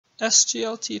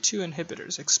SGLT2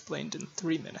 inhibitors explained in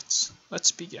 3 minutes.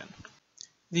 Let's begin.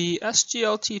 The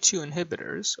SGLT2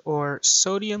 inhibitors, or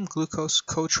sodium glucose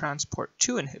cotransport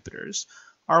 2 inhibitors,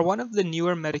 are one of the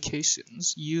newer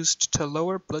medications used to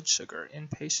lower blood sugar in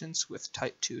patients with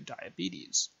type 2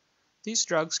 diabetes. These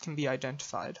drugs can be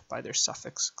identified by their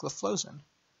suffix gliflozin.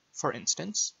 For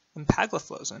instance,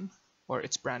 Empagliflozin, or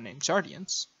its brand name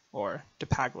Jardiance, or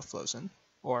Dapagliflozin,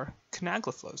 or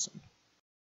Canagliflozin.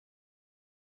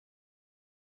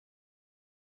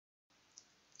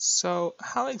 So,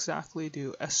 how exactly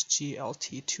do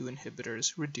SGLT2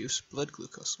 inhibitors reduce blood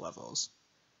glucose levels?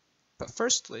 But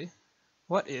firstly,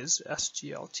 what is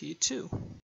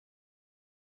SGLT2?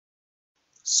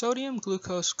 Sodium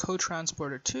glucose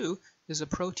cotransporter 2 is a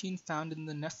protein found in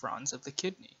the nephrons of the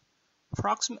kidney.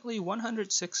 Approximately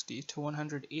 160 to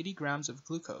 180 grams of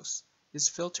glucose is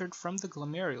filtered from the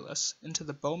glomerulus into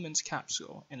the Bowman's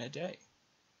capsule in a day.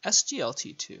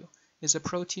 SGLT2 is a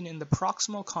protein in the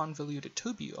proximal convoluted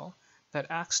tubule that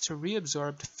acts to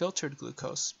reabsorb filtered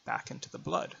glucose back into the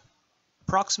blood.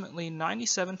 Approximately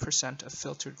 97% of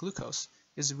filtered glucose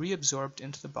is reabsorbed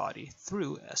into the body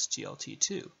through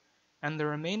SGLT2, and the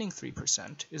remaining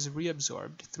 3% is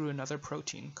reabsorbed through another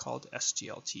protein called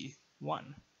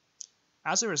SGLT1.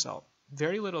 As a result,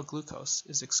 very little glucose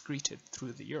is excreted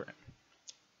through the urine.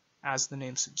 As the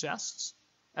name suggests,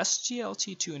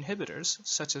 SGLT2 inhibitors,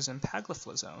 such as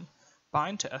Empagliflozin,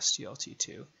 bind to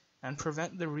SGLT2 and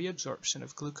prevent the reabsorption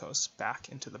of glucose back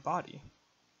into the body.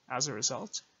 As a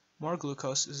result, more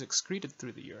glucose is excreted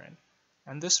through the urine,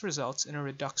 and this results in a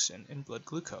reduction in blood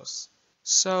glucose.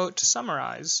 So, to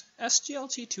summarize,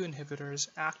 SGLT2 inhibitors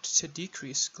act to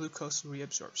decrease glucose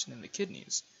reabsorption in the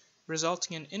kidneys,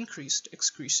 resulting in increased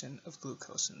excretion of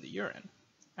glucose in the urine,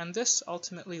 and this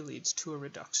ultimately leads to a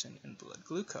reduction in blood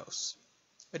glucose.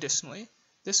 Additionally,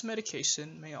 this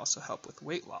medication may also help with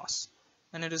weight loss,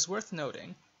 and it is worth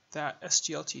noting that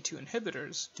SGLT2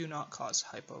 inhibitors do not cause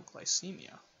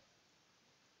hypoglycemia.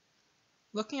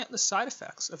 Looking at the side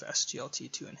effects of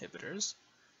SGLT2 inhibitors,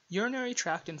 urinary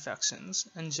tract infections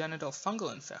and genital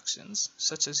fungal infections,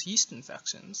 such as yeast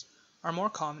infections, are more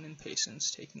common in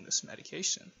patients taking this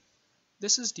medication.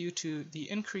 This is due to the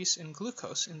increase in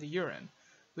glucose in the urine,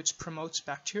 which promotes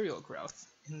bacterial growth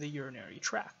in the urinary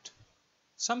tract.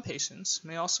 Some patients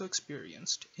may also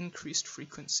experience increased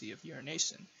frequency of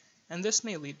urination, and this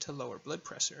may lead to lower blood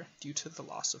pressure due to the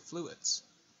loss of fluids.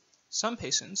 Some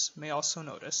patients may also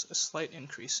notice a slight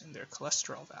increase in their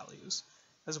cholesterol values,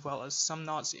 as well as some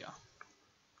nausea.